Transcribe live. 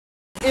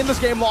in this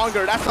game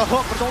longer. That's the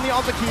hook, but it's only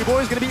on the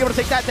keyboard. He's going to be able to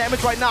take that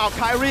damage right now.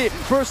 Kairi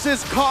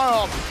versus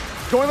Carl.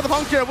 Going with the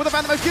puncture, with a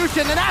Phantom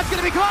Execution, and that's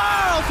going to be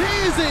Carl!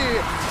 Easy!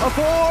 A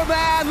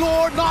 4-man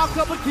Lord knocked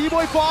up, but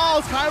Keyboy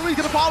falls. Kairi's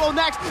going to follow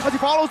next as he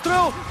follows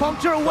through.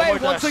 Puncture away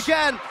once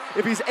again.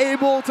 If he's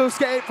able to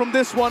escape from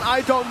this one,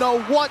 I don't know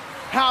what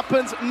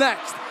happens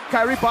next.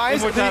 Kairi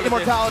buys the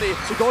immortality.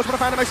 He goes for the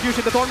Phantom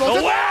Execution. The Thorn rolls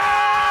in. Kairi!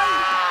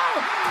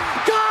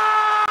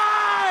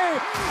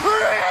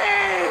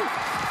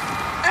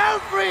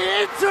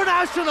 Every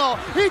international,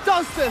 he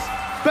does this.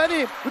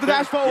 Benny with the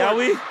dash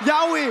forward.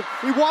 Yaoi,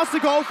 he wants to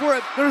go for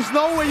it. There's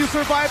no way you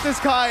survive this,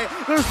 Kai.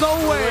 There's no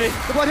way.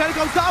 The Bloodhound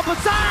comes down, but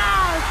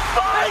Sam!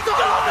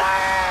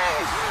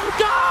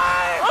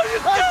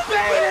 A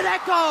faded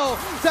Echo!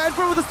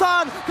 Sanford with the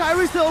stun.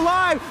 Kairi's still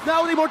alive.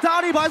 Now with the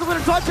immortality, buys the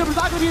winner touch him. He's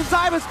not going to be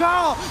inside with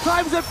Carl.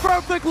 Times it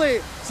perfectly.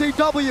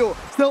 CW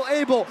still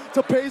able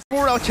to pace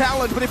forward a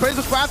challenge, but he plays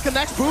the Scratch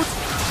connects. Boots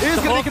is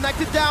going to be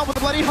connected down with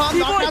the bloody hunt.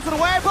 Knocks it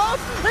away.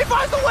 Boots! He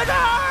finds the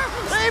winner!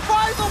 He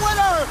finds the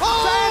winner!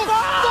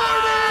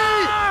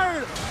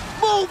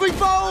 Moving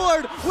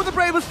forward with the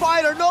bravest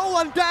fighter. No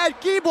one dead.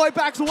 Keyboy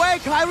backs away.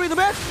 Kairi in the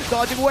mid.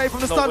 Dodging away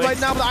from the stun right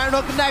now, but the Iron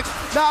Hook connects.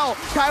 Now,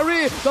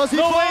 Kairi, does he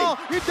fall?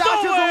 He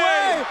dashes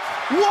away.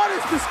 What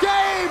is this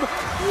game?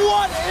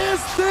 What is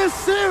this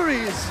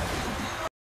series?